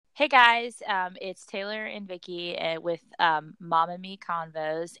Hey guys, it's Taylor and Vicky with Mama Me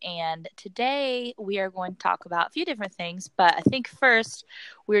Convos, and today we are going to talk about a few different things. But I think first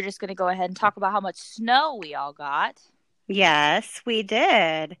we're just going to go ahead and talk about how much snow we all got. Yes, we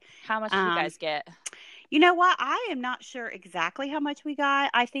did. How much did you Um, guys get? you know what? I am not sure exactly how much we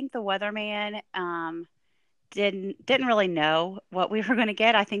got. I think the weatherman didn't really know what we were going to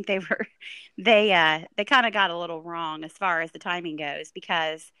get. I think they kind of got a little wrong as far as the timing goes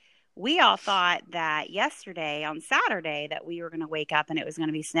because we all thought that yesterday on Saturday that we were going to wake up and it was going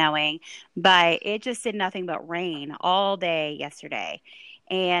to be snowing, but it just did nothing but rain all day yesterday.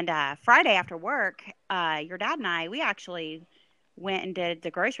 And Friday after work, your dad and I, we actually went and did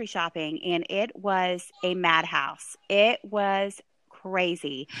the grocery shopping, and it was a madhouse. It was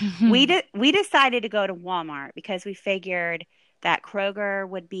crazy. We decided to go to Walmart because we figured that Kroger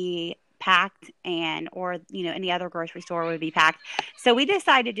would be packed and or any other grocery store would be packed. So we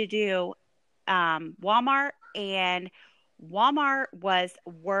decided to do Walmart, and Walmart was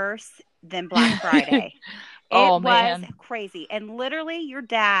worse than Black Friday. It Oh was man. crazy. And literally, your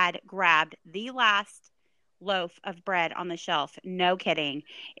dad grabbed the last loaf of bread on the shelf. No kidding.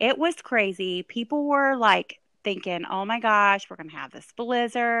 It was crazy. People were like thinking, oh my gosh, we're going to have this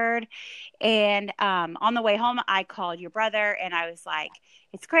blizzard. And on the way home, I called your brother and I was like,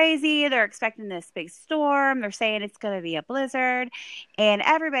 it's crazy. They're expecting this big storm. They're saying it's going to be a blizzard. And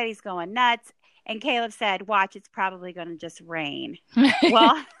everybody's going nuts. And Caleb said, watch, it's probably going to just rain.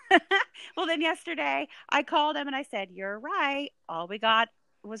 Well, well, then yesterday I called him and I said, you're right. All we got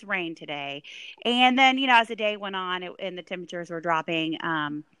was rain today. And then, as the day went on and the temperatures were dropping,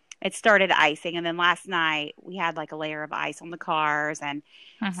 it started icing. And then last night we had like a layer of ice on the cars. And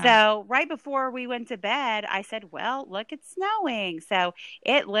Mhm. so right before we went to bed, I said, well, look, it's snowing. So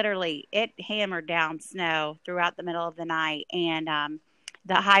it hammered down snow throughout the middle of the night. And,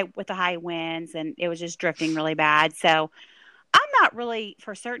 the high winds, and it was just drifting really bad. So I'm not really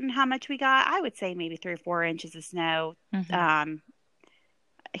for certain how much we got. I would say maybe 3 or 4 inches of snow Mhm. um,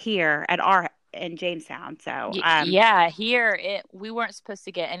 here at our in Jamestown. So Yeah, here we weren't supposed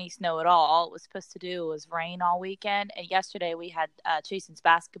to get any snow at all. All it was supposed to do was rain all weekend. And yesterday we had Chasen's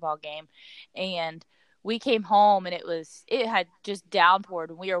basketball game, and we came home and it had just downpoured.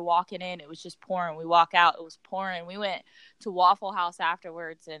 And we were walking in, it was just pouring. We walk out, it was pouring. We went to Waffle House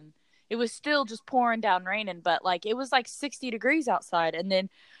afterwards, and it was still just pouring down raining. But like it was like 60 degrees outside, and then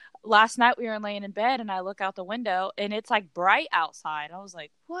last night we were laying in bed and I look out the window and it's like bright outside. I was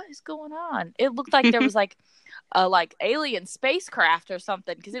like, what is going on? It looked like there was like a like alien spacecraft or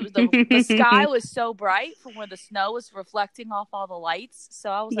something because it was the sky was so bright from where the snow was reflecting off all the lights. So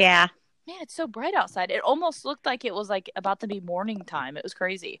I was like, yeah. man, it's so bright outside. It almost looked like it was like about to be morning time. It was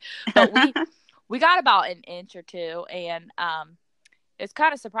crazy. But we got about an inch or two, and it's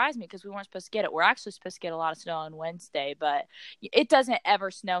kind of surprised me because we weren't supposed to get it. We're actually supposed to get a lot of snow on Wednesday, but it doesn't ever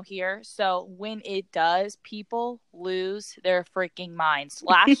snow here. So when it does, people lose their freaking minds.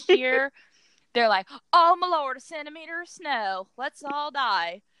 Last year, they're like, oh my Lord, a centimeter of snow. Let's all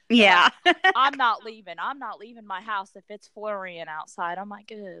die. They're like, Yeah. I'm not leaving. I'm not leaving my house if it's flurrying outside. I'm like,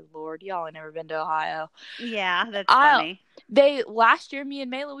 good Lord, y'all ain't never been to Ohio. Yeah, that's I funny. they last year, me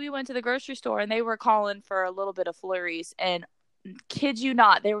and Mayla, we went to the grocery store and they were calling for a little bit of flurries, and kid you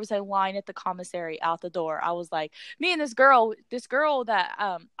not, there was a line at the commissary out the door. I was like, me and this girl that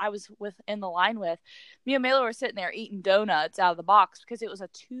I was with in the line with, me and Mela were sitting there eating donuts out of the box because it was a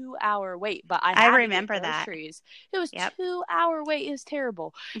 2 hour wait, but I I had to get remember that. groceries. It was Yep. 2 hour wait. It was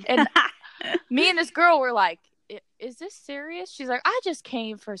terrible. And me and this girl were like, is this serious? She's like, I just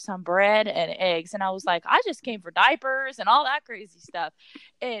came for some bread and eggs. And I was like, I just came for diapers and all that crazy stuff.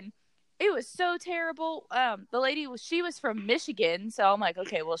 And it was so terrible. The lady she was from Michigan, so I'm like,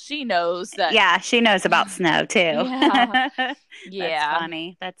 okay, well, she knows that. Yeah, she knows about snow too. Yeah, That's yeah,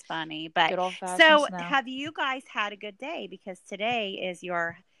 funny. That's funny. But good old fashioned so snow. have you guys had a good day? Because today is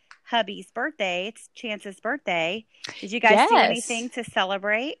your hubby's birthday. It's Chance's birthday. Did you guys do anything Yes, to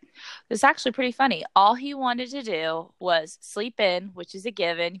celebrate? it's actually pretty funny. All he wanted to do was sleep in, which is a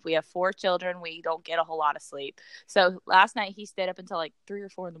given. We have 4 children. We don't get a whole lot of sleep. So last night he stayed up until like 3 or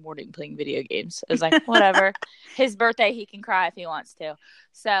 4 in the morning playing video games. It was like, whatever. His birthday, he can cry if he wants to.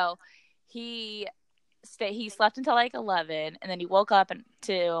 So he he slept until like 11, and then he woke up and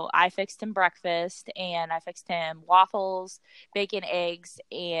to I fixed him breakfast, and I fixed him waffles, bacon, eggs,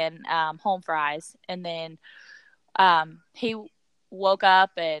 and home fries. And then he woke up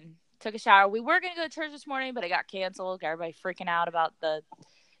and took a shower. We were going to go to church this morning, but it got canceled. Got everybody freaking out about the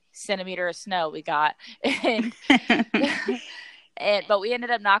centimeter of snow we got. And but we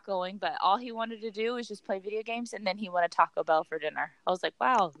ended up not going. But all he wanted to do was just play video games, and then he wanted Taco Bell for dinner. I was like,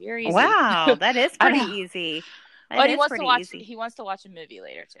 wow, you're easy. Wow, that is I pretty know. easy. That But he is wants to pretty watch. easy. He wants to watch a movie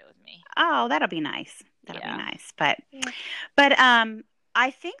later too with me. Oh, that'll be nice. That'll be Yeah. nice. But Yeah. but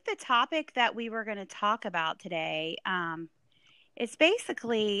I think the topic that we were going to talk about today is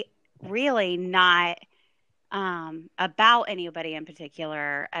basically really not about anybody in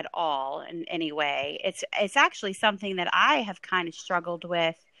particular at all in any way. It's actually something that I have kind of struggled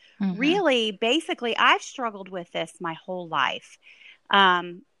with. Really, basically, I've struggled with this my whole life.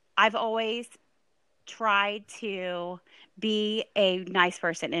 I've always tried to be a nice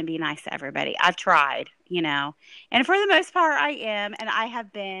person and be nice to everybody. I've tried, and for the most part, I am, and I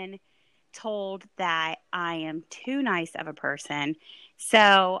have been told that I am too nice of a person.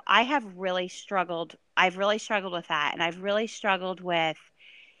 So I have really struggled. I've really struggled with that. And I've really struggled with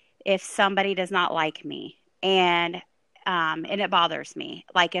if somebody does not like me and it bothers me.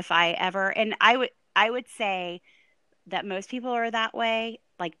 Like if I ever, and I would say that most people are that way,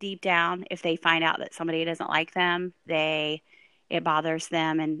 like deep down, if they find out that somebody doesn't like them, it bothers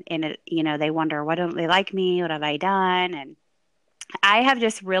them and it, they wonder, why don't they like me? What have I done? And I have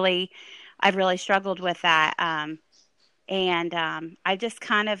just really, I've really struggled with that. And I just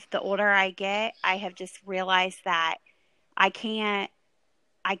kind of, the older I get, I have just realized that I can't,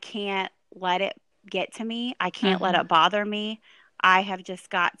 I can't let it get to me. I can't let it bother me. I have just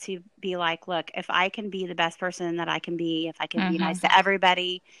got to be like, look, if I can be the best person that I can be, if I can be nice to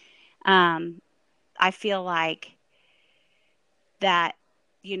everybody, I feel like that,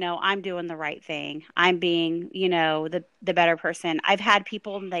 I'm doing the right thing. I'm being, the better person. I've had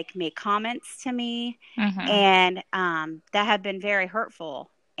people like make comments to me and that have been very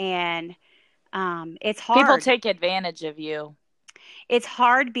hurtful. And it's hard. People take advantage of you. It's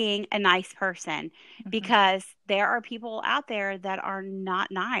hard being a nice person because there are people out there that are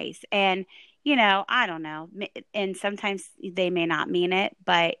not nice. And, I don't know. And sometimes they may not mean it,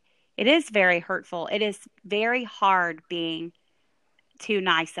 but it is very hurtful. It is very hard being too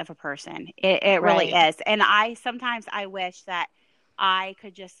nice of a person. It really is. And sometimes I wish that I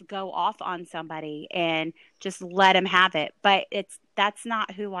could just go off on somebody and just let them have it. But that's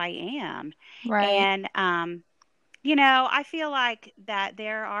not who I am. Right. And, I feel like that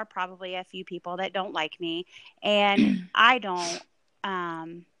there are probably a few people that don't like me, and I don't,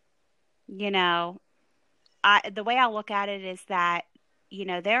 the way I look at it is that,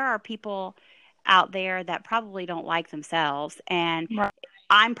 there are people out there that probably don't like themselves, and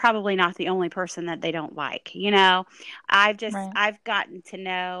I'm probably not the only person that they don't like. I've gotten to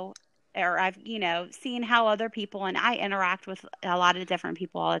know, or I've, seen how other people, and I interact with a lot of different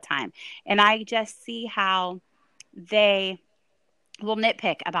people all the time, and I just see how they will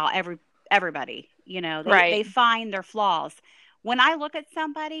nitpick about everybody. They find their flaws. When I look at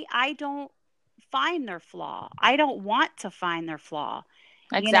somebody, I don't find their flaw. I don't want to find their flaw.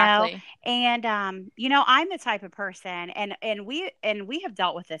 Exactly. And I'm the type of person, and we have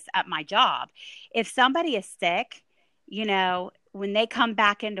dealt with this at my job. If somebody is sick, when they come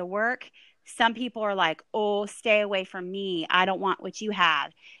back into work, some people are like, "Oh, stay away from me. I don't want what you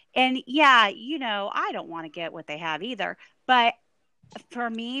have." And yeah, I don't want to get what they have either. But for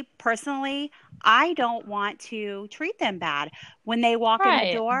me personally, I don't want to treat them bad. When they walk in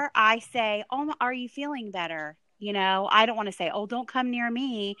the door, I say, "Oh, are you feeling better?" I don't want to say, "Oh, don't come near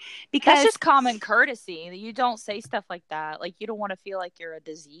me," because that's just common courtesy. You don't say stuff like that. Like, you don't want to feel like you're a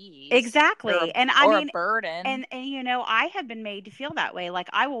disease. Exactly. Or a burden. And I have been made to feel that way. Like,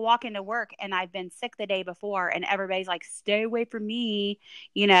 I will walk into work and I've been sick the day before and everybody's like, "Stay away from me,"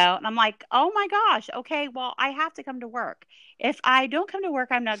 and I'm like, "Oh my gosh. Okay, well, I have to come to work. If I don't come to work,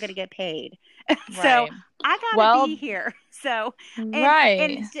 I'm not going to get paid." So I gotta be here. So,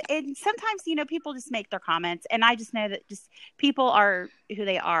 and sometimes, people just make their comments, and I just know that just people are who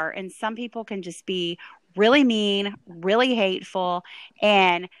they are. And some people can just be really mean, really hateful.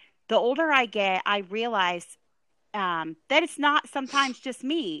 And the older I get, I realize that it's not sometimes just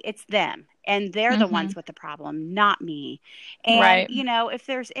me, it's them. And they're the ones with the problem, not me. And, if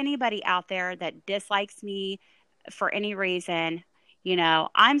there's anybody out there that dislikes me for any reason,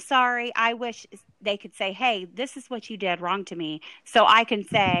 I'm sorry. I wish they could say, "Hey, this is what you did wrong to me." So I can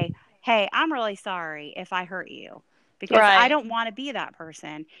say, "Hey, I'm really sorry if I hurt you," because I don't want to be that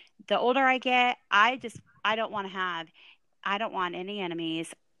person. The older I get, I don't want any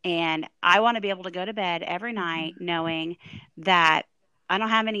enemies. And I want to be able to go to bed every night knowing that I don't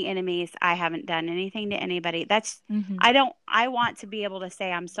have any enemies. I haven't done anything to anybody. I want to be able to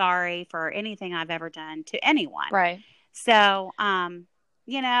say I'm sorry for anything I've ever done to anyone. Right. So,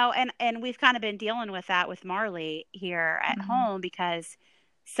 and we've kind of been dealing with that with Marley here at Hmm. home because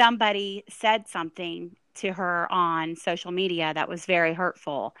somebody said something to her on social media that was very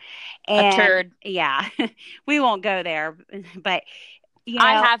hurtful. A And turd. yeah, we won't go there, but you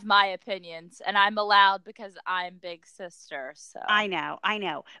I know, have my opinions, and I'm allowed because I'm big sister. So I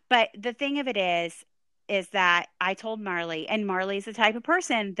know. But the thing of it is that I told Marley, and Marley's the type of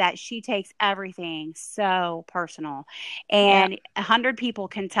person that she takes everything so personal. yeah, And 100 people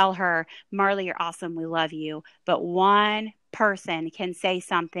can tell her, Marley, you're awesome. We love you. But one person can say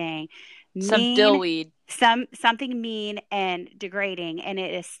something some mean, dillweed. something mean and degrading, and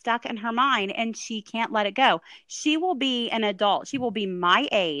it is stuck in her mind, and she can't let it go. She will be an adult. She will be my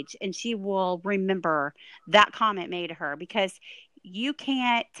age, and she will remember that comment made to her because you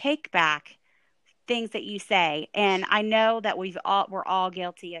can't take back things that you say. And I know that we're all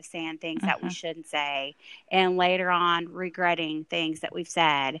guilty of saying things that we Hmm. shouldn't say and later on regretting things that we've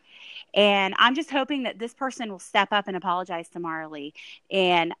said. And I'm just hoping that this person will step up and apologize to Marley.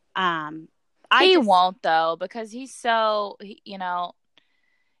 And I He just won't though because he's so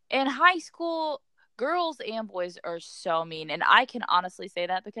in high school, girls and boys are so mean, and I can honestly say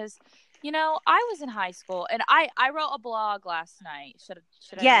that because I was in high school and I wrote a blog last night. Should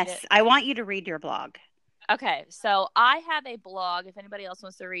I read it? yes, I want you to read your blog. Okay, so I have a blog. If anybody else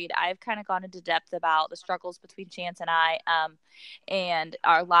wants to read, I've kind of gone into depth about the struggles between Chance and I, and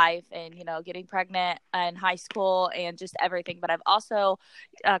our life, and getting pregnant in high school, and just everything. But I've also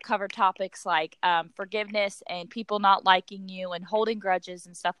covered topics like forgiveness and people not liking you and holding grudges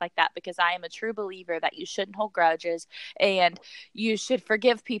and stuff like that. Because I am a true believer that you shouldn't hold grudges and you should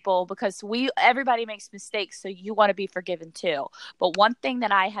forgive people because everybody makes mistakes, so you want to be forgiven too. But one thing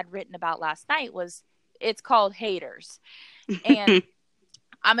that I had written about last night was it's called Haters. And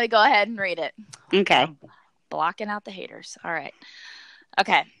I'm going to go ahead and read it. Okay. I'm blocking out the haters. All right.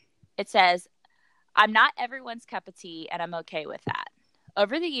 Okay. It says, I'm not everyone's cup of tea, and I'm okay with that.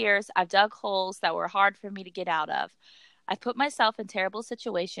 Over the years, I've dug holes that were hard for me to get out of. I've put myself in terrible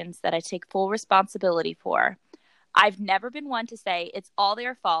situations that I take full responsibility for. I've never been one to say it's all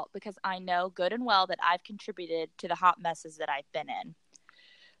their fault because I know good and well that I've contributed to the hot messes that I've been in.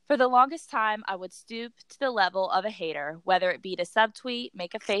 For the longest time, I would stoop to the level of a hater, whether it be to subtweet,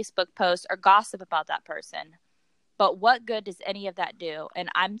 make a Facebook post, or gossip about that person. But what good does any of that do? And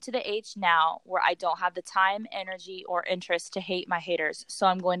I'm to the age now where I don't have the time, energy, or interest to hate my haters, so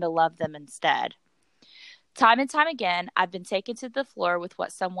I'm going to love them instead. Time and time again, I've been taken to the floor with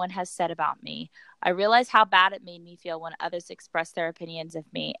what someone has said about me. I realize how bad it made me feel when others expressed their opinions of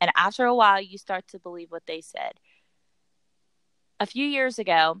me, and after a while, you start to believe what they said. A few years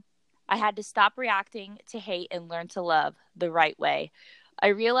ago, I had to stop reacting to hate and learn to love the right way. I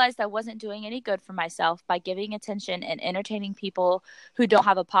realized I wasn't doing any good for myself by giving attention and entertaining people who don't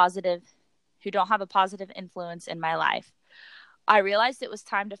have a positive influence in my life. I realized it was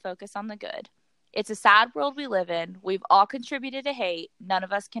time to focus on the good. It's a sad world we live in. We've all contributed to hate. None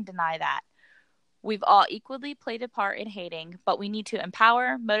of us can deny that. We've all equally played a part in hating, but we need to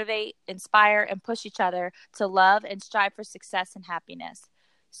empower, motivate, inspire, and push each other to love and strive for success and happiness.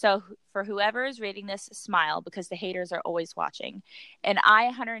 So, for whoever is reading this, smile because the haters are always watching. And I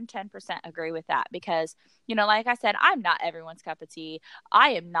 110% agree with that because, like I said, I'm not everyone's cup of tea. I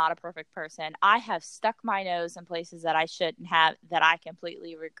am not a perfect person. I have stuck my nose in places that I shouldn't have that I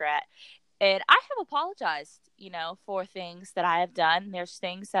completely regret. And I have apologized, for things that I have done. There's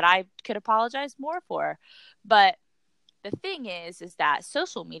things that I could apologize more for. But the thing is that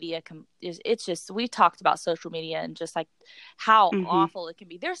social media it's just, we talked about social media and just like how Hmm. awful it can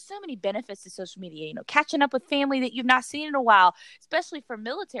be. There's so many benefits to social media, catching up with family that you've not seen in a while, especially for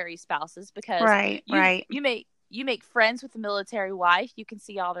military spouses, because Right, you right. you make you make friends with the military wife. You can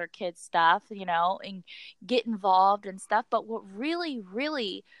see all their kids' stuff, and get involved and stuff. But what really,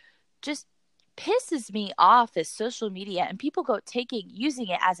 really just pisses me off is social media and people using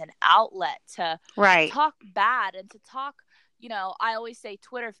it as an outlet to Right. talk bad and to talk, I always say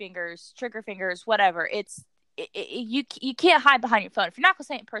Twitter fingers, trigger fingers, whatever. You can't hide behind your phone. If you're not going to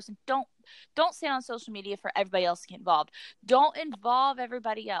say it in person, don't say it on social media for everybody else to get involved. Don't involve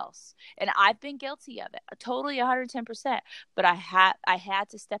everybody else. And I've been guilty of it, totally 110%. But I had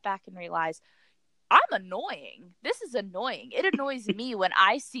to step back and realize I'm annoying. This is annoying. It annoys me when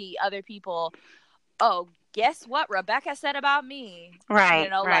I see other people. Oh, guess what Rebecca said about me? Right,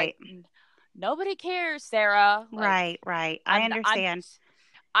 Like right. nobody cares, Sarah. Like Right, right. I I'm understand.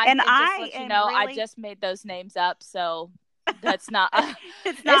 I'm And and just to I let you am know, I really just made those names up. So That's not.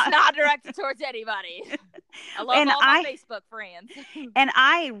 It's It's not. not directed towards anybody. I love And all my Facebook friends.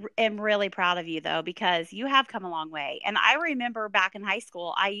 am really proud of you though, because you have come a long way. And I remember back in high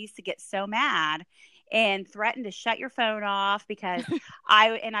school, I used to get so mad and threaten to shut your phone off because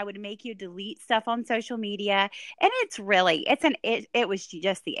I would make you delete stuff on social media. And it was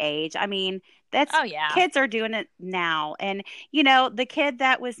just the age. I mean, that's Oh yeah. kids are doing it now. And the kid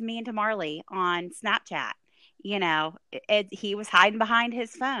that was mean to Marley on Snapchat, he was hiding behind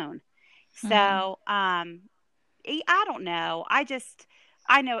his phone. Mm-hmm. So, I don't know.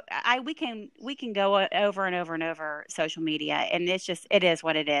 I know we can go over and over and over social media, and it is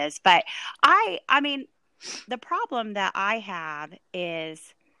what it is. But I mean, the problem that I have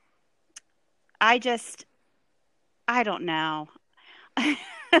is I just I don't know.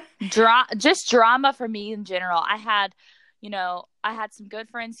 Just drama for me in general. I had some good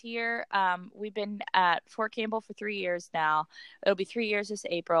friends here. We've been at Fort Campbell for 3 years now. It'll be 3 years this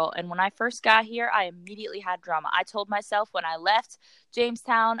April. And when I first got here, I immediately had drama. I told myself when I left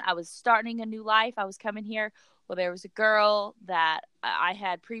Jamestown, I was starting a new life. I was coming here. Well, there was a girl that I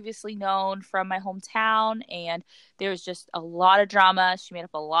had previously known from my hometown, and there was just a lot of drama. She made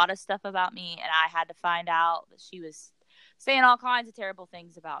up a lot of stuff about me, and I had to find out that she was saying all kinds of terrible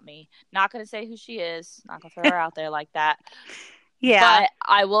things about me. Not going to say who she is. Not going to throw her out there like that. Yeah. But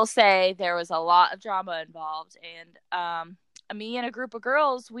I will say there was a lot of drama involved. And me and a group of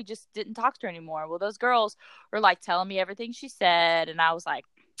girls, we just didn't talk to her anymore. Well, those girls were like telling me everything she said. And I was like,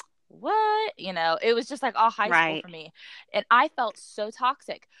 what? It was just like all high school Right. for me. And I felt so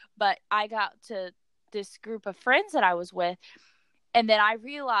toxic. But I got to this group of friends that I was with. And then I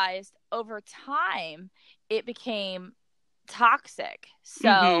realized over time it became toxic.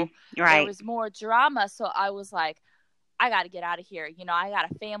 So there Right. was more drama. So I was like, I got to get out of here. I got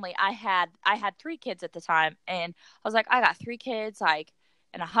a family. I had 3 kids at the time, and I was like, I got 3 kids, like,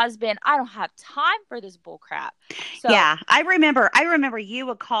 and a husband. I don't have time for this bull crap. So Yeah, I remember you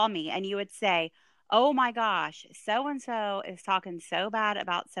would call me and you would say, "Oh my gosh, so and so is talking so bad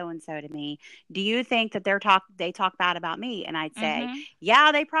about so and so to me. Do you think that they talk bad about me?" And I'd say, mhm.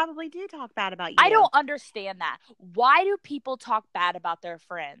 "Yeah, they probably do talk bad about I you." don't understand that. Why do people talk bad about their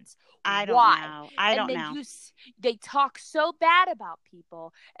friends? I don't Why? know. I And don't then know. they talk so bad about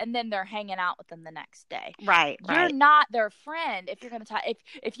people, and then they're hanging out with them the next day. Right, You're right, not their friend if you're going to talk.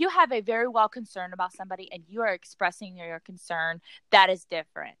 If you have a very well concern about somebody and you are expressing your concern, that is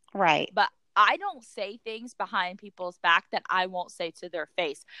different. right. But I don't say things behind people's back that I won't say to their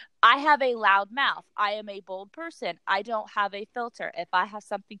face. I have a loud mouth. I am a bold person. I don't have a filter. If I have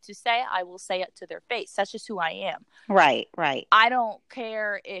something to say, I will say it to their face. That's just who I am. Right, right. I don't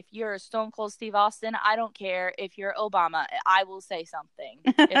care if you're Stone Cold Steve Austin. I don't care if you're Obama. I will say something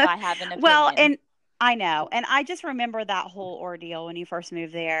if I have an Well, opinion. and I know. And I just remember that whole ordeal when you first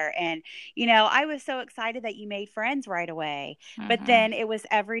moved there. And, I was so excited that you made friends right away. But Mm-hmm. then it was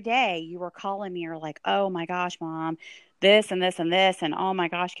every day you were calling me. You're like, "Oh my gosh, mom, this and this and this. And oh my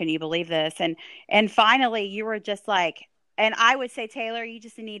gosh, can you believe this?" And finally you were just like, and I would say, "Taylor, you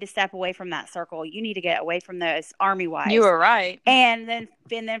just need to step away from that circle. You need to get away from those army You wives." were right. And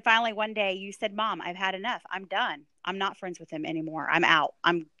then finally one day you said, "Mom, I've had enough. I'm done. I'm not friends with him anymore. I'm out.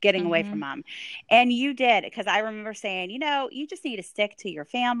 I'm getting away Mm-hmm. from him." And you did, because I remember saying, you just need to stick to your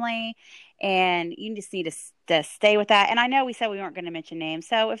family and you just need to stay with that. And I know we said we weren't going to mention names.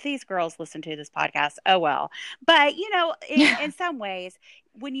 So if these girls listen to this podcast, oh well. But, in some ways,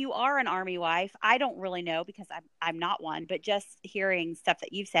 when you are an army wife, I don't really know because I'm not one, but just hearing stuff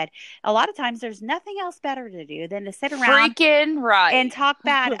that you've said, a lot of times there's nothing else better to do than to sit around Freaking and right. talk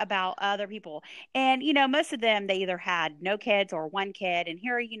bad about other people. And, most of them, they either had no kids or one kid. And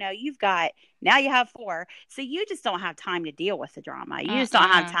here, now you have 4. So you just don't have time to deal with the drama. You just don't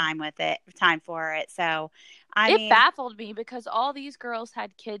have Mm-mm. time for it. So, I It mean, baffled me because all these girls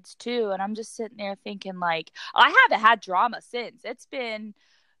had kids too, and I'm just sitting there thinking, like, I haven't had drama since. It's been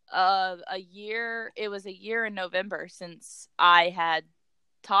a year. It was a year in November since I had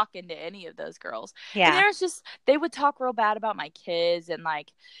talking to any of those girls. And yeah. there's just, they would talk real bad about my kids, and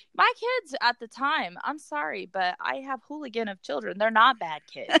like, my kids at the time, I'm sorry, but I have hooligan of children. They're not bad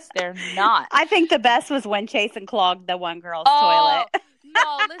kids. They're not. I think the best was when Jason clogged the one girl's toilet. Oh,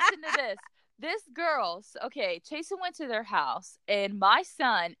 no, listen to this. This girl's, okay, Chasen went to their house, and my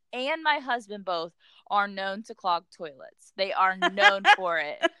son and my husband both are known to clog toilets. They are known for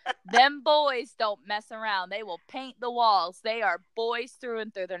it. Them boys don't mess around. They will paint the walls. They are boys through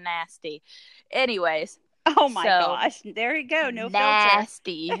and through. They're nasty. Anyways, Oh my so gosh. There you go. No filter.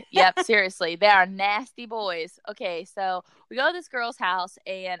 nasty. Yep, seriously. They are nasty boys. Okay, so we go to this girl's house,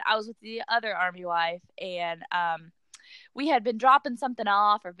 and I was with the other army wife, and we had been dropping something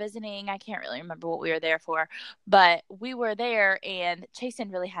off or visiting. I can't really remember what we were there for, but we were there and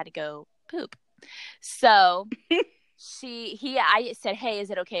Chasen really had to go poop. So I said, hey, is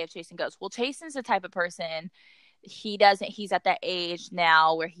it okay if Chasen goes? Well, Chasen's the type of person, he's at that age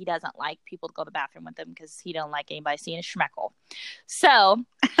now where he doesn't like people to go to the bathroom with him because he don't like anybody seeing his schmeckle. So,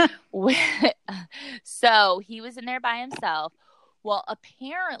 so he was in there by himself. Well,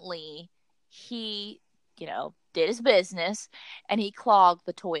 apparently he, did his business and he clogged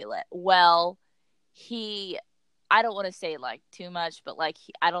the toilet. Well, I don't want to say like too much, but like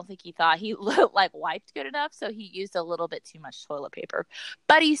I don't think he thought he like wiped good enough, so he used a little bit too much toilet paper.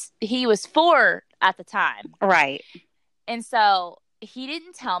 But he was 4 at the time, right? And so he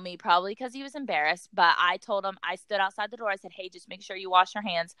didn't tell me, probably because he was embarrassed. But I told him, I stood outside the door. I said, "Hey, just make sure you wash your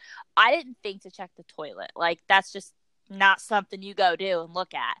hands." I didn't think to check the toilet. Like that's just not something you go do and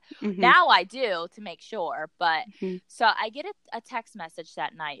look at. Mm-hmm. Now I do to make sure. But so I get a text message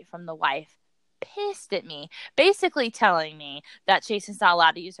that night from the wife, pissed at me, basically telling me that Chasen's not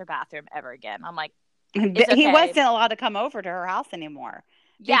allowed to use her bathroom ever again. I'm like, okay. He wasn't allowed to come over to her house anymore.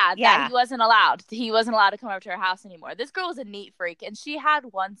 Yeah, that he wasn't allowed. He wasn't allowed to come over to her house anymore. This girl was a neat freak, and she had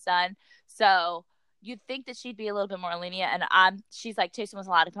one son, so you'd think that she'd be a little bit more lenient. And she's like, Chasen wasn't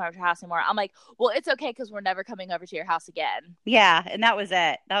allowed to come over to her house anymore. I'm like, well, it's okay because we're never coming over to your house again. Yeah, and that was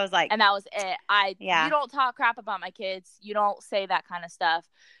it. That was it. You don't talk crap about my kids. You don't say that kind of stuff.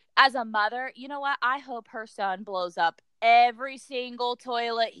 As a mother, you know what? I hope her son blows up every single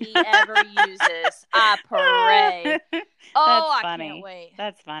toilet he ever uses. I pray. Oh, I can't wait.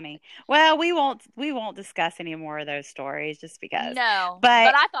 That's funny. Well, we won't discuss any more of those stories just because. No,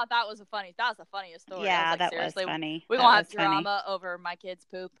 but I thought that was the funniest story. Yeah, that was funny. We're gonna have drama over my kids'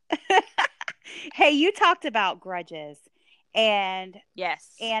 poop. Hey, you talked about grudges. And yes,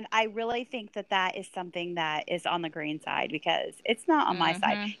 and I really think that is something that is on the Green side because it's not on my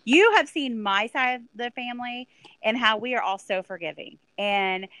side. You have seen my side of the family and how we are all so forgiving.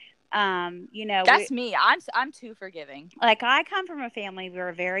 And that's me. I'm too forgiving. Like I come from a family, we're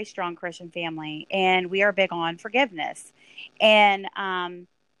a very strong Christian family, and we are big on forgiveness. And I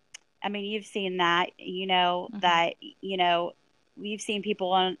mean, you've seen that. That we've seen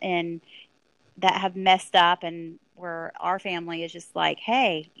people in that have messed up and where our family is just like,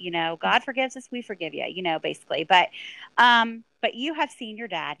 hey, God forgives us, we forgive you, basically. But you have seen your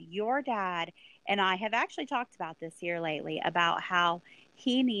dad and I have actually talked about this here lately about how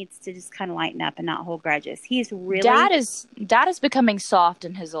he needs to just kind of lighten up and not hold grudges. He's really dad is becoming soft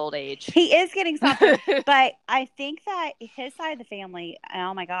in his old age. He is getting softer, but I think that his side of the family,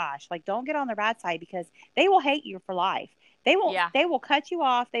 oh my gosh, like don't get on their bad side because they will hate you for life. They won't. Yeah. They will cut you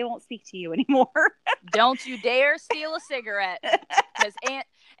off. They won't speak to you anymore. Don't you dare steal a cigarette, because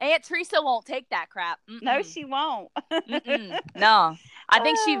Aunt Teresa won't take that crap. Mm-mm. No, she won't. No, I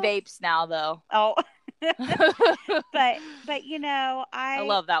think she vapes now, though. Oh, but I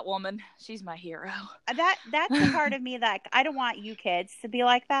love that woman. She's my hero. That's the part of me that I don't want you kids to be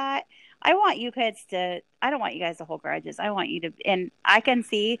like that. I want you kids to. I don't want you guys to hold grudges. I want you to, and I can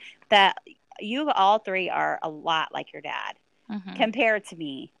see that. You all three are a lot like your dad compared to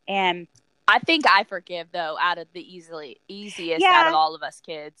me. And I think I forgive, though, out of the easiest out of all of us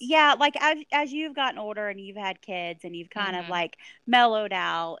kids. Yeah, like as you've gotten older and you've had kids and you've kind of like mellowed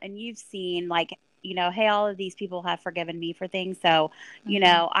out and you've seen like, hey, all of these people have forgiven me for things. So,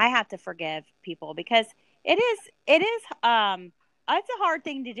 I have to forgive people because it's a hard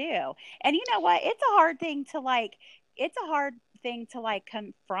thing to do. And you know what? It's a hard thing to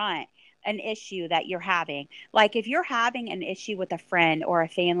confront an issue that you're having. Like if you're having an issue with a friend or a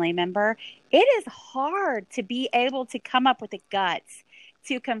family member, it is hard to be able to come up with the guts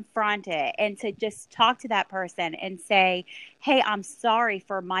to confront it and to just talk to that person and say, hey, I'm sorry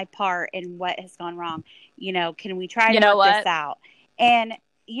for my part in what has gone wrong. Can we try to work this out? And,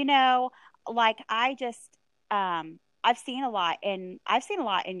 like I just, I've seen a lot in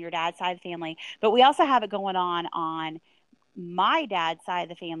your dad's side of the family, but we also have it going on my dad's side of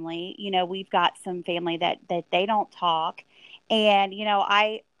the family. We've got some family that they don't talk. And,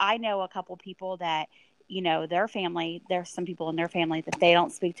 I know a couple people that, their family, there's some people in their family that they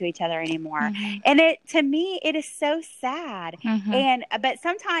don't speak to each other anymore. And to me, it is so sad. But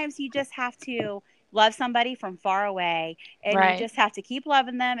sometimes you just have to love somebody from far away and you just have to keep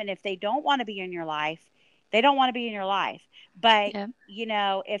loving them. And if they don't want to be in your life, they don't want to be in your life. But,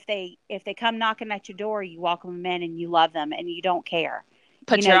 if they come knocking at your door, you welcome them in and you love them and you don't care.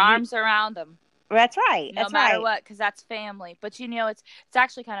 Put your arms around them. That's right. No matter what, because that's family. But, it's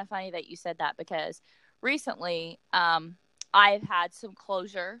actually kind of funny that you said that because recently I've had some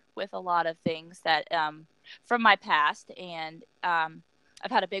closure with a lot of things that from my past, and I've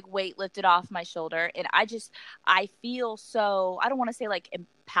had a big weight lifted off my shoulder, and I feel so, I don't want to say like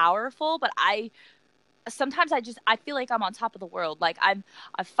powerful, but sometimes I feel like I'm on top of the world. Like I'm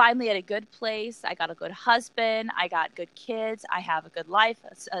finally at a good place. I got a good husband. I got good kids. I have a good life,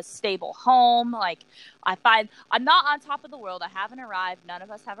 a stable home. Like I'm not on top of the world. I haven't arrived. None of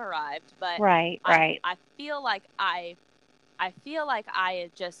us have arrived, but Right. I feel like I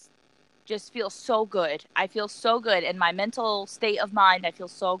just feel so good. I feel so good in my mental state of mind. I feel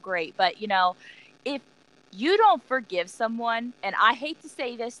so great. But if you don't forgive someone, and I hate to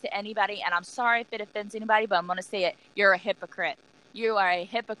say this to anybody, and I'm sorry if it offends anybody, but I'm going to say it, you're a hypocrite. You are a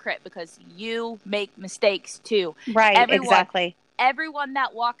hypocrite because you make mistakes too. Right. Exactly. Everyone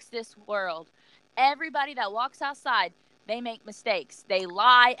that walks this world, everybody that walks outside, they make mistakes. They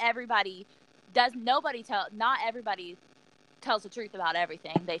lie. Not everybody tells the truth about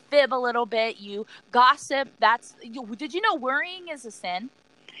everything. They fib a little bit. You gossip. Did you know worrying is a sin?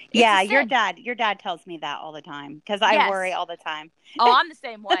 Yeah, your dad tells me that all the time because I worry all the time. Oh, I'm the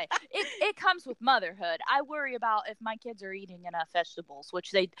same way. It comes with motherhood. I worry about if my kids are eating enough vegetables,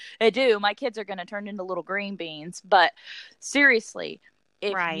 which they do. My kids are going to turn into little green beans. But seriously,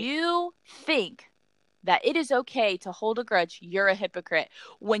 if you think that it is okay to hold a grudge, you're a hypocrite.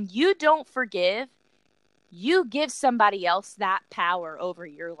 When you don't forgive, you give somebody else that power over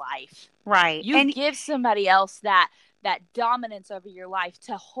your life. Right. You give somebody else that dominance over your life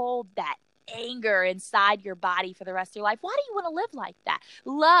to hold that anger inside your body for the rest of your life. Why do you want to live like that?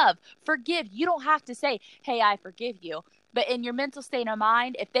 Love, forgive. You don't have to say, hey, I forgive you. But in your mental state of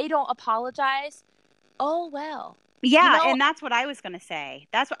mind, if they don't apologize, oh, well. Yeah, and that's what I was going to say.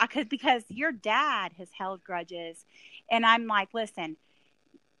 That's what, because your dad has held grudges. And I'm like, listen,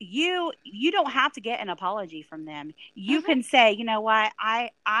 you don't have to get an apology from them. You can say, you know what,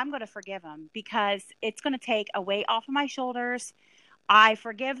 I'm going to forgive them because it's going to take a weight off of my shoulders. I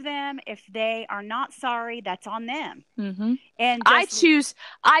forgive them. If they are not sorry, that's on them. And I choose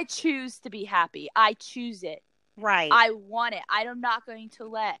to be happy. I choose it. Right. I want it. I am not going to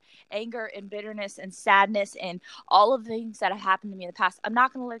let anger and bitterness and sadness and all of the things that have happened to me in the past, I'm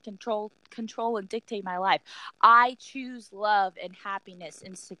not going to let control and dictate my life. I choose love and happiness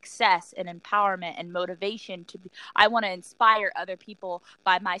and success and empowerment and motivation I want to inspire other people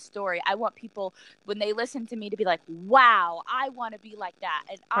by my story. I want people, when they listen to me, to be like, wow, I want to be like that.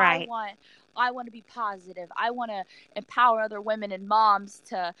 And I want to be positive. I want to empower other women and moms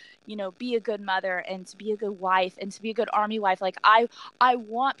to, be a good mother and to be a good wife and to be a good Army wife. Like I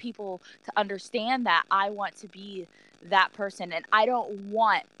want people to understand that. I want to be that person, and I don't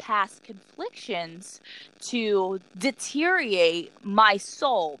want past conflictions to deteriorate my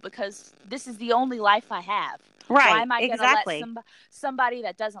soul, because this is the only life I have. Right. Why am I going to let somebody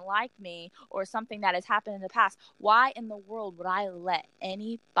that doesn't like me or something that has happened in the past, why in the world would I let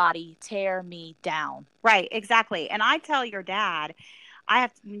anybody tear me down? Right, exactly. And I tell your dad,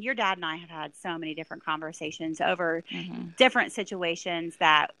 your dad and I have had so many different conversations over different situations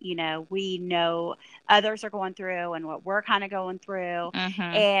that, we know others are going through and what we're kind of going through.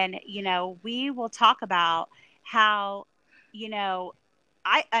 And, we will talk about how,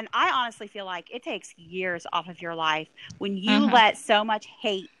 I honestly feel like it takes years off of your life when you let so much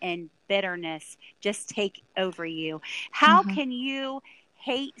hate and bitterness just take over you. How can you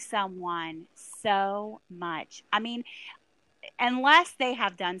hate someone so much? I mean, unless they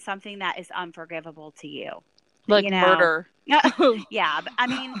have done something that is unforgivable to you, like murder. Yeah, but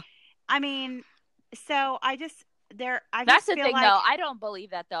I mean, so that's the thing, though. I don't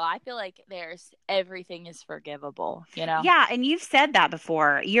believe that, though. I feel like everything is forgivable, Yeah, and you've said that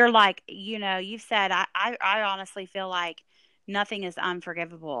before. You're like, you've said, I honestly feel like nothing is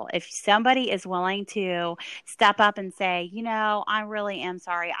unforgivable. If somebody is willing to step up and say, I really am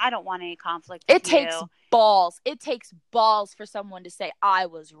sorry, I don't want any conflict with you. It takes balls. It takes balls for someone to say, I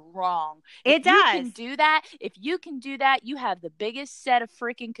was wrong. If you can do that, you have the biggest set of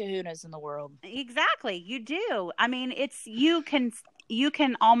freaking kahunas in the world. Exactly. You do. I mean, you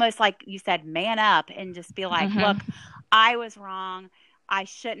can almost, like you said, man up and just be like, look, I was wrong. I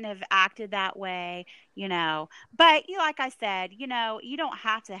shouldn't have acted that way, but like I said, you don't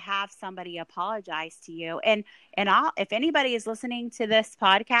have to have somebody apologize to you. And if anybody is listening to this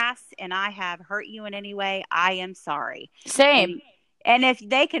podcast and I have hurt you in any way, I am sorry. Same. And if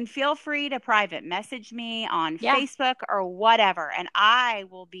they can, feel free to private message me on Facebook or whatever, and I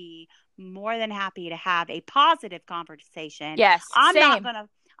will be more than happy to have a positive conversation. Yes. I'm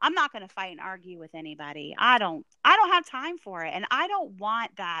not going to fight and argue with anybody. I don't have time for it. And I don't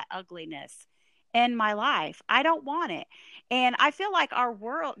want that ugliness in my life. I don't want it. And I feel like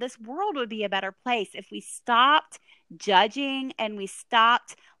this world would be a better place if we stopped judging and we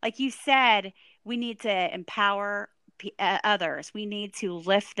stopped, like you said, we need to empower others. We need to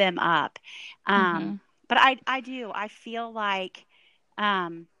lift them up. Mm-hmm. But I feel like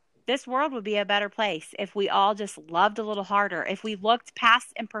um, this world would be a better place if we all just loved a little harder, if we looked past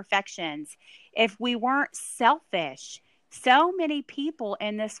imperfections, if we weren't selfish. So many people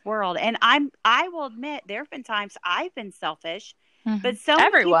in this world, and I will admit there have been times I've been selfish, Mm-hmm. but so many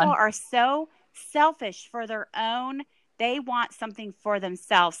people Everyone. are so selfish for their own. They want something for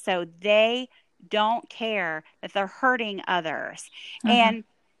themselves, so they don't care that they're hurting others. Mm-hmm. And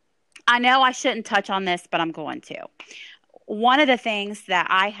I know I shouldn't touch on this, but I'm going to. One of the things that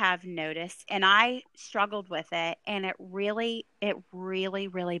I have noticed, and I struggled with it, and it really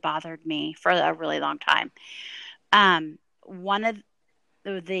bothered me for a really long time. One of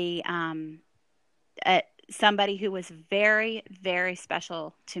the somebody who was very, very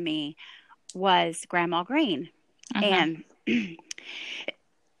special to me was Grandma Green, Mm-hmm. and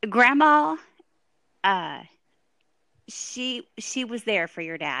Grandma, uh, she was there for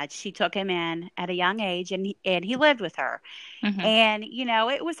your dad. She took him in at a young age, and he lived with her. Mm-hmm. And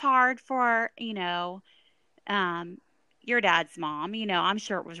it was hard for um, your dad's mom. I'm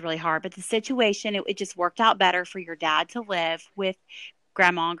sure it was really hard, but the situation it just worked out better for your dad to live with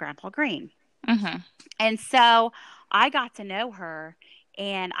Grandma and Grandpa Green. Mm-hmm. And so I got to know her,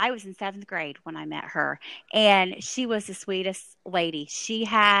 and I was in seventh grade when I met her. And she was the sweetest lady. She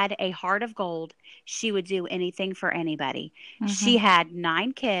had a heart of gold. She would do anything for anybody. Mm-hmm. She had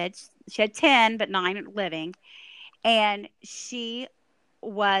 9 kids. She had 10, but 9 living. And she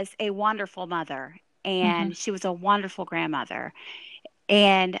was a wonderful mother. Mm-hmm. And she was a wonderful grandmother.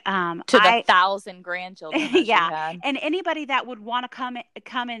 And To the 1,000 grandchildren that she yeah, had. and anybody that would want to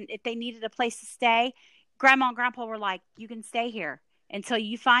come in if they needed a place to stay, grandma and grandpa were like, "You can stay here until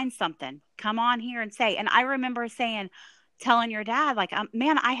you find something. Come on here and stay." And I remember telling your dad, like,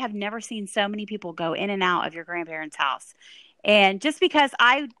 "Man, I have never seen so many people go in and out of your grandparents' house." And just because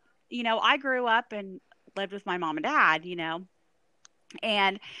I grew up and lived with my mom and dad,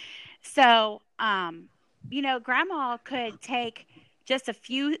 and so, grandma could take just a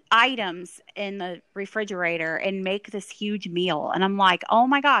few items in the refrigerator and make this huge meal. And I'm like, oh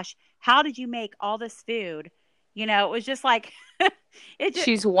my gosh, how did you make all this food? It was just like, it just,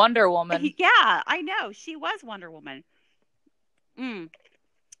 She's Wonder Woman. yeah, I know. She was Wonder Woman. Mm.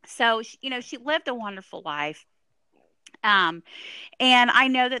 So, she lived a wonderful life. Um, and I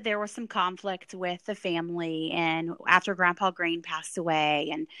know that there was some conflict with the family, and after Grandpa Green passed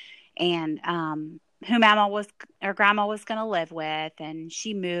away, and who Mama was or Grandma was going to live with, and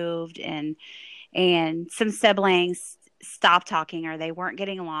she moved, and some siblings stopped talking, or they weren't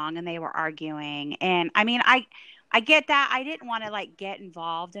getting along, and they were arguing. And I mean, I get that. I didn't want to like get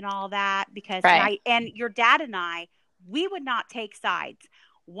involved in all that because, Right. and your dad and I, we would not take sides.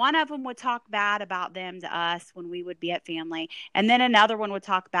 One of them would talk bad about them to us when we would be at family, and then another one would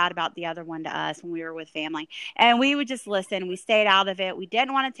talk bad about the other one to us when we were with family. And we would just listen. We stayed out of it. We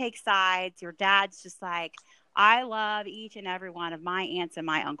didn't want to take sides. Your dad's just like, I love each and every one of my aunts and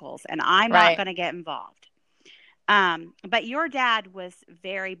my uncles, and I'm not Right. going to get involved. But your dad was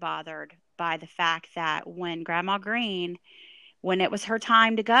very bothered by the fact that when Grandma Green, when it was her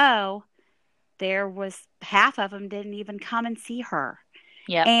time to go, there was half of them didn't even come and see her.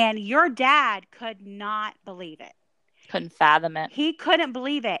 Yep. And your dad could not believe it. Couldn't fathom it. He couldn't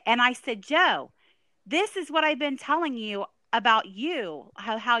believe it. And I said, Joe, this is what I've been telling you about you,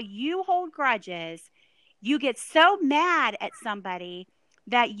 how you hold grudges. You get so mad at somebody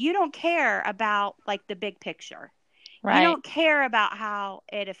that you don't care about like the big picture. You Right. don't care about how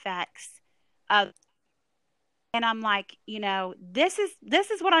it affects others. And I'm like, this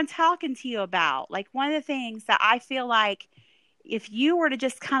is what I'm talking to you about. Like one of the things that I feel like if you were to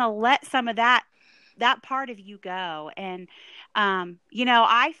just kind of let some of that part of you go, and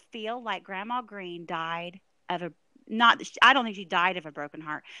I feel like Grandma Green died of a not I don't think she died of a broken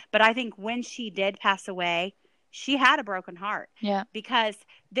heart, but I think when she did pass away, she had a broken heart Yeah. because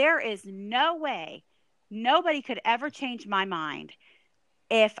there is no way nobody could ever change my mind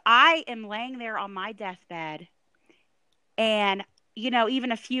if I am laying there on my deathbed and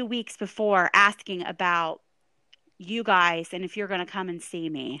even a few weeks before asking about you guys and if you're going to come and see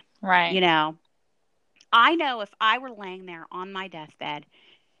me. Right. I know if I were laying there on my deathbed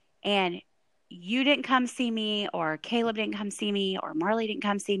and you didn't come see me, or Caleb didn't come see me, or Marley didn't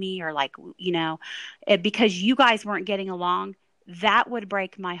come see me, or like, because you guys weren't getting along, that would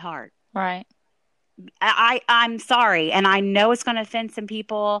break my heart. Right. I'm sorry. And I know it's going to offend some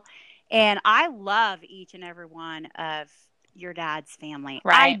people. And I love each and every one of your dad's family.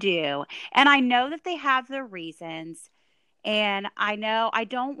 I Right. do. And I know that they have their reasons. And I know I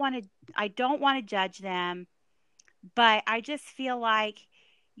don't want to judge them, but I just feel like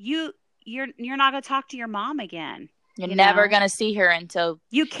you you're not going to talk to your mom again, You're you never know? going to see her until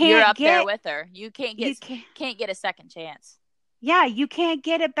You you're can't up there get with her. You can't you get can't can't get a second chance. yeah, you can't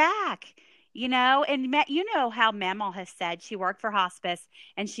get it back. And you know how Mamaw has said she worked for hospice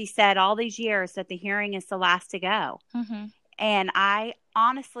and she said all these years that the hearing is the last to go. Mhm. And I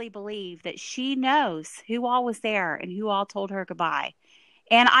honestly believe that she knows who all was there and who all told her goodbye.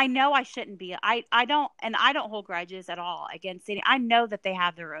 And I know I shouldn't be. I don't hold grudges at all against any. I know that they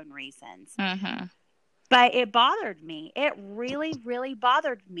have their own reasons. Mhm. But it bothered me. It really, really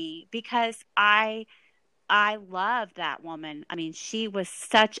bothered me because I love that woman. I mean, she was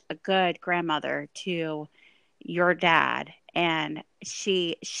such a good grandmother to your dad, and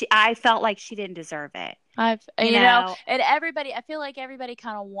she I felt like she didn't deserve it. I've You know, and everybody, I feel like everybody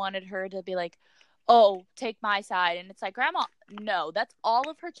kind of wanted her to be like, "Oh, take my side." And it's like, "Grandma, no, that's all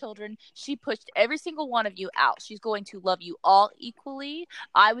of her children. She pushed every single one of you out. She's going to love you all equally."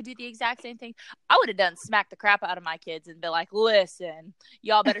 I would do the exact same thing. I would have done smack the crap out of my kids and be like, "Listen,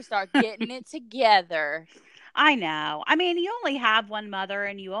 y'all better start getting it together." I know. I mean, you only have one mother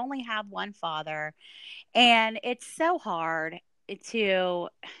and you only have one father, and it's so hard to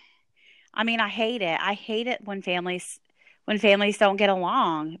I mean, I hate it. I hate it when families don't get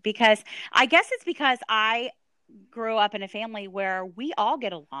along because I guess it's because I grew up in a family where we all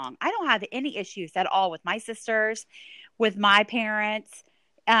get along. I don't have any issues at all with my sisters, with my parents.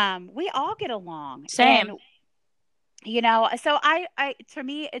 We all get along, and Same. so to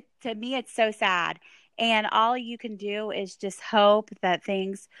me it's so sad, and all you can do is just hope that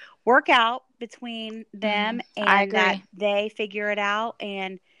things work out between them I and that agree. they figure it out.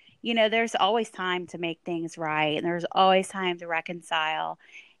 And there's always time to make things right, and there's always time to reconcile.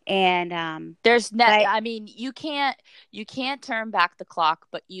 And but I mean, you can't turn back the clock,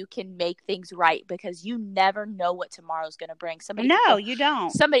 but you can make things right because you never know what tomorrow's going to bring. no, you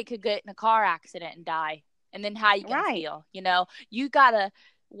don't. Somebody could get in a car accident and die. And then how you going to Right. feel? You got to,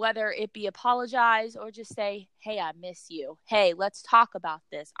 whether it be apologize or just say, "Hey, I miss you. Hey, let's talk about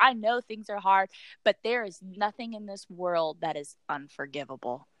this. I know things are hard, but there is nothing in this world that is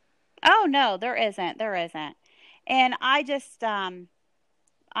unforgivable." Oh no, there isn't. There isn't. And I just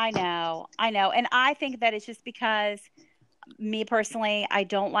I know. I know. And I think that it's just because me personally, I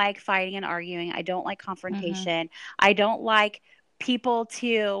don't like fighting and arguing. I don't like Hmm. confrontation. I don't like people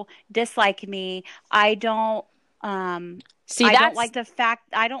to dislike me. I don't um See, I that's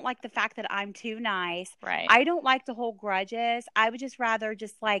don't like the fact that I'm too nice. right. I don't like to hold grudges. I would just rather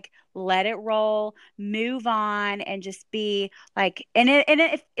just like let it roll, move on, and just be like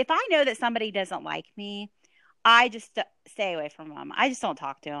if I know that somebody doesn't like me, I just stay away from them. I just don't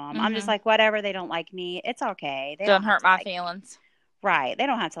talk to them. I'm just Hmm. like, whatever, they don't like me. It's okay. They Don't don't have hurt to my like me. feelings. Right. They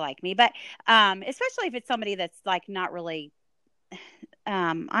don't have to like me. But especially if it's somebody that's like not really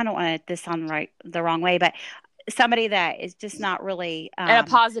I don't want this on the wrong way, but somebody that is just not really And a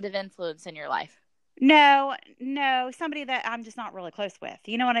positive influence in your life. no, no, somebody that I'm just not really close with.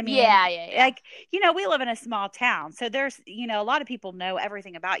 You know what I mean? Yeah, yeah, yeah. Like, we live in a small town. So there's, a lot of people know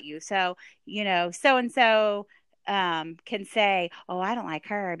everything about you. So, so and so can say, "Oh, I don't like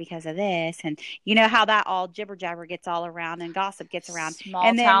her because of this." And you know how that all jibber jabber gets all around and gossip gets around. Small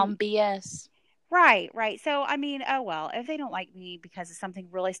And then town BS. right, right. So, I mean, oh well, if they don't like me because of something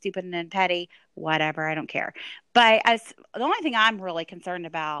really stupid and petty, whatever, I don't care. But as the only thing I'm really concerned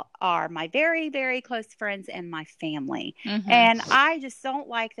about are my very, very close friends and my family. And Hmm. I just don't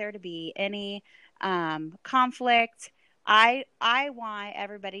like there to be any conflict. I want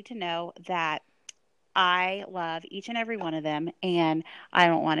everybody to know that I love each and every one of them, and I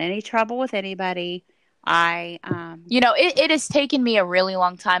don't want any trouble with anybody. I It has taken me a really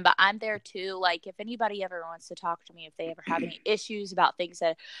long time, but I'm there too. Like, if anybody ever wants to talk to me, if they ever have any issues about things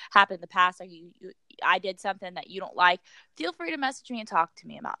that happened in the past, like I did something that you don't like, feel free to message me and talk to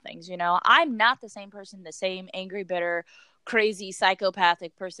me about things. I'm not the same person, the same angry, bitter, crazy,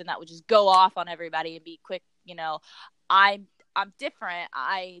 psychopathic person that would just go off on everybody and be quick. I'm different.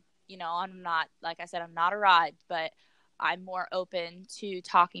 I'm not, like I said, I'm not arrived, but I'm more open to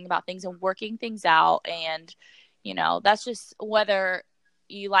talking about things and working things out. And, that's just whether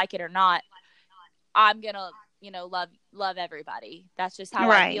you like it or not. I'm going to, love everybody. That's just how I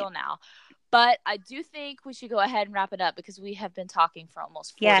right. feel now. But I do think we should go ahead and wrap it up because we have been talking for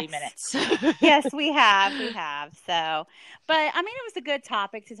almost 40 Yes. minutes. Yes, we have. We have. But I mean, it was a good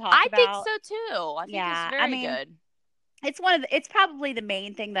topic to talk I think about. so too. I think it was Yeah. I very mean, good. it's probably the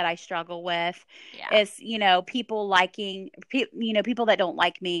main thing that I struggle with Yeah. is, people liking, people that don't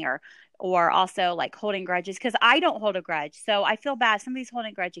like me, or also like holding grudges, because I don't hold a grudge. So I feel bad if somebody's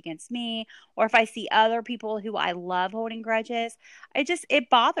holding a grudge against me, or if I see other people who I love holding grudges, it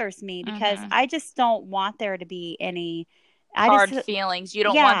bothers me because Hmm. I just don't want there to be any, I just, Hard feelings. You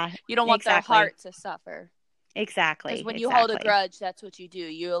don't want yeah, their exactly. heart to suffer. Because Exactly. when you hold a Exactly. grudge, that's what you do.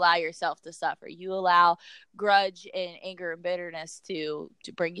 You allow yourself to suffer. You allow grudge and anger and bitterness to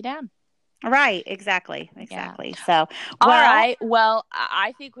bring you down. Right. Exactly. Yeah. Exactly. So, All well, right. Well,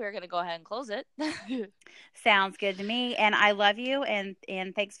 I think we're gonna go ahead and close it. sounds good to me. And I love you, and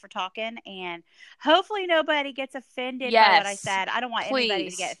thanks for talking. And hopefully nobody gets offended by what I Yes, said. I don't want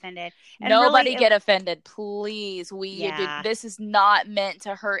anybody to get please. offended. And really, Nobody get offended, please. We did. yeah. This is not meant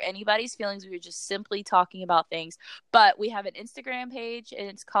to hurt anybody's feelings. We were just simply talking about things. But we have an Instagram page, and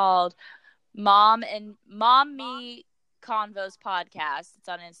it's called Mom Me Convos Podcast. It's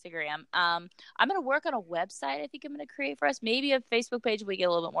on Instagram. I'm gonna work on a website. I think I'm gonna create for us. Maybe a Facebook page if we get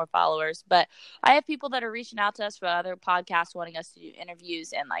a little bit more followers. But I have people that are reaching out to us for other podcasts, wanting us to do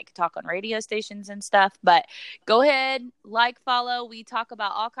interviews and like talk on radio stations and stuff. But go ahead, like, follow. We talk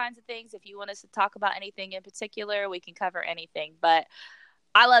about all kinds of things. If you want us to talk about anything in particular, we can cover anything. But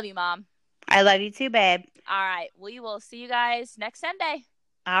I love you, Mom. I love you too, babe. All right, we will see you guys next Sunday.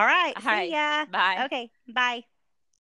 All right. All See right, ya. bye. Okay. Bye.